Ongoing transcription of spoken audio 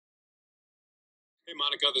Hey,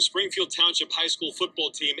 Monica, the Springfield Township High School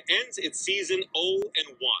football team ends its season 0-1.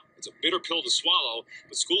 It's a bitter pill to swallow,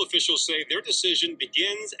 but school officials say their decision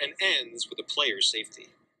begins and ends with the players' safety.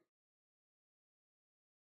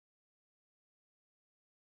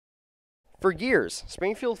 For years,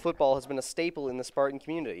 Springfield football has been a staple in the Spartan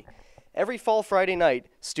community. Every fall Friday night,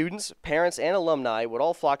 students, parents, and alumni would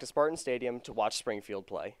all flock to Spartan Stadium to watch Springfield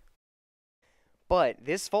play. But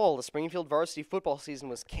this fall, the Springfield varsity football season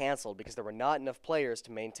was canceled because there were not enough players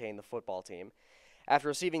to maintain the football team. After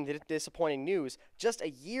receiving the disappointing news, just a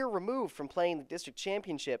year removed from playing the district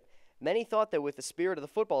championship, many thought that with the spirit of the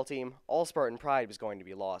football team, all Spartan pride was going to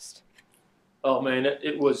be lost. Oh man,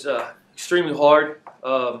 it was extremely hard,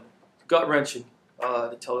 gut-wrenching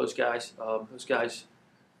to tell those guys.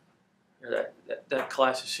 You know, that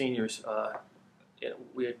class of seniors,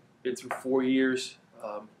 we had been through 4 years,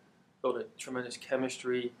 built a tremendous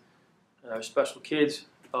chemistry. Our special kids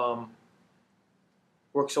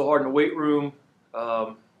worked so hard in the weight room,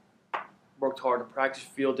 worked hard in the practice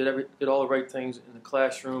field, did all the right things in the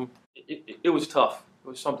classroom. It was tough. It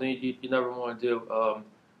was something you never want to do.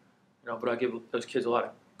 But I give those kids a lot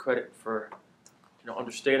of credit for,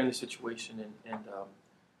 understanding the situation and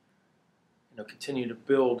continue to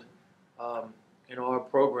build, our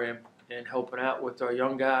program and helping out with our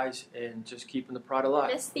young guys and just keeping the pride alive.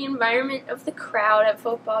 I miss the environment of the crowd at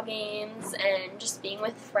football games and just being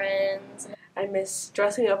with friends. I miss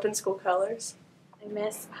dressing up in school colors. I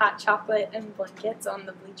miss hot chocolate and blankets on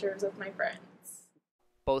the bleachers with my friends.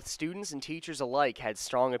 Both students and teachers alike had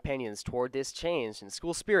strong opinions toward this change, and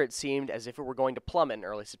school spirit seemed as if it were going to plummet in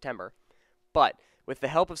early September. But, with the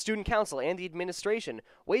help of student council and the administration,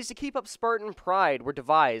 ways to keep up Spartan pride were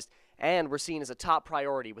devised and were seen as a top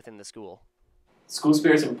priority within the school. School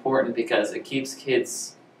spirit is important because it keeps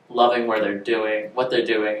kids loving what they're doing,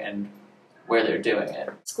 and where they're doing it.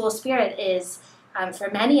 School spirit is, for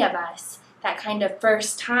many of us, that kind of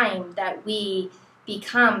first time that we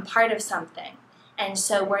become part of something. And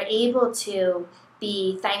so we're able to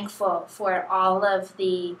be thankful for all of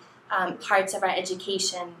the parts of our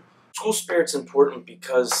education. School spirit's important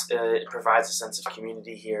because it provides a sense of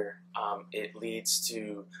community here. It leads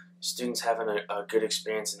to students having a good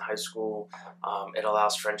experience in high school. It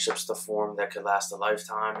allows friendships to form that could last a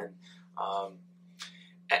lifetime,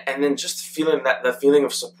 and then just the feeling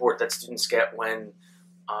of support that students get when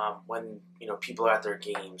people are at their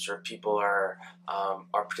games or people are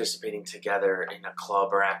participating together in a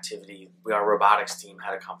club or activity. Our robotics team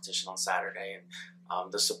had a competition on Saturday, and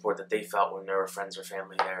the support that they felt when there were friends or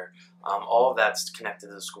family there. All of that's connected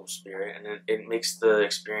to the school spirit, and it makes the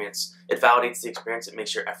experience, it validates the experience, it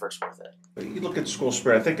makes your efforts worth it. You look at school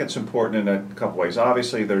spirit, I think it's important in a couple ways.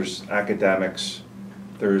 Obviously there's academics,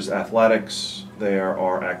 there's athletics, there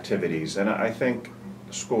are activities, and I think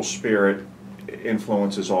school spirit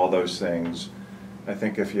influences all those things. I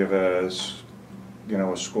think if you have a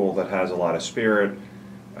school that has a lot of spirit,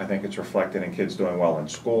 I think it's reflected in kids doing well in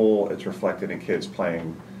school. It's reflected in kids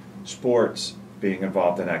playing sports, being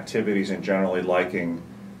involved in activities, and generally liking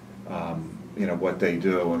what they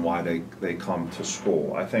do and why they come to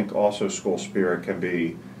school. I think also school spirit can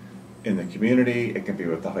be in the community. It can be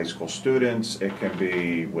with the high school students. It can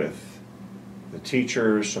be with the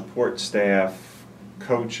teachers, support staff,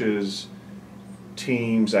 coaches,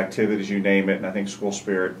 teams, activities, you name it. And I think school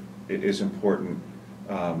spirit is important.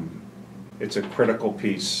 It's a critical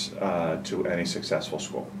piece to any successful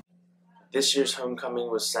school. This year's homecoming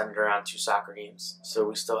was centered around 2 soccer games. So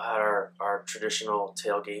we still had our traditional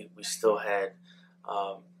tailgate. We still had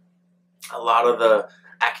a lot of the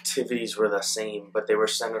activities were the same, but they were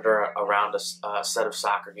centered around a set of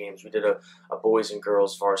soccer games. We did a boys and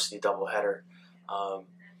girls varsity doubleheader.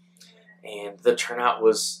 And the turnout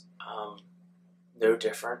was no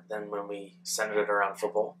different than when we centered it around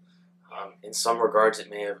football. In some regards,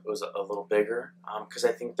 it was a little bigger because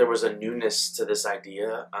I think there was a newness to this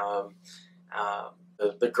idea.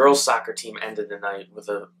 The girls' soccer team ended the night with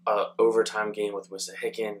a overtime game with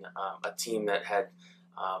Wissahickon, a team that had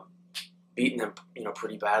beaten them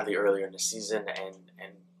pretty badly earlier in the season, and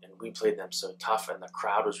we played them so tough, and the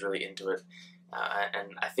crowd was really into it.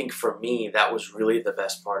 And I think for me, that was really the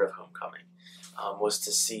best part of homecoming, was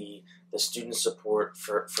to see the student support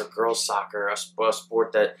for girls soccer, a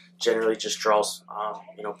sport that generally just draws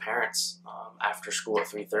parents after school at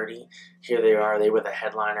 3:30. Here they were the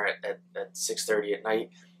headliner at 6:30 at night,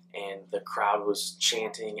 and the crowd was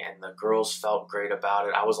chanting, and the girls felt great about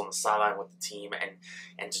it. I was on the sideline with the team,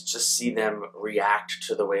 and to just see them react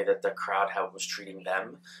to the way that the crowd was treating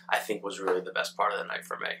them, I think was really the best part of the night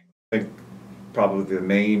for me. I think probably the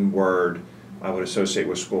main word I would associate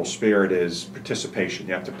with school spirit is participation.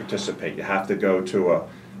 You have to participate. You have to go to a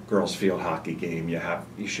girls' field hockey game.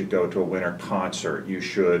 You should go to a winter concert. You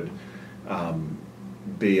should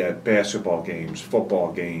be at basketball games,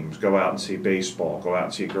 football games, go out and see baseball, go out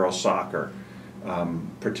and see girls soccer,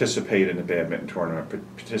 participate in the badminton tournament,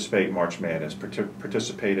 participate in March Madness,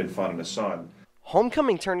 participate in Fun in the Sun.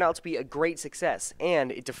 Homecoming turned out to be a great success,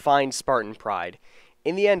 and it defined Spartan pride.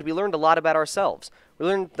 In the end, we learned a lot about ourselves. We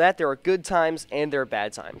learned that there are good times and there are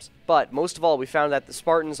bad times. But most of all, we found that the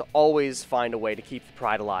Spartans always find a way to keep the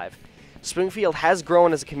pride alive. Springfield has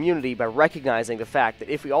grown as a community by recognizing the fact that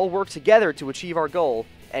if we all work together to achieve our goal,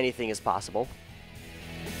 anything is possible.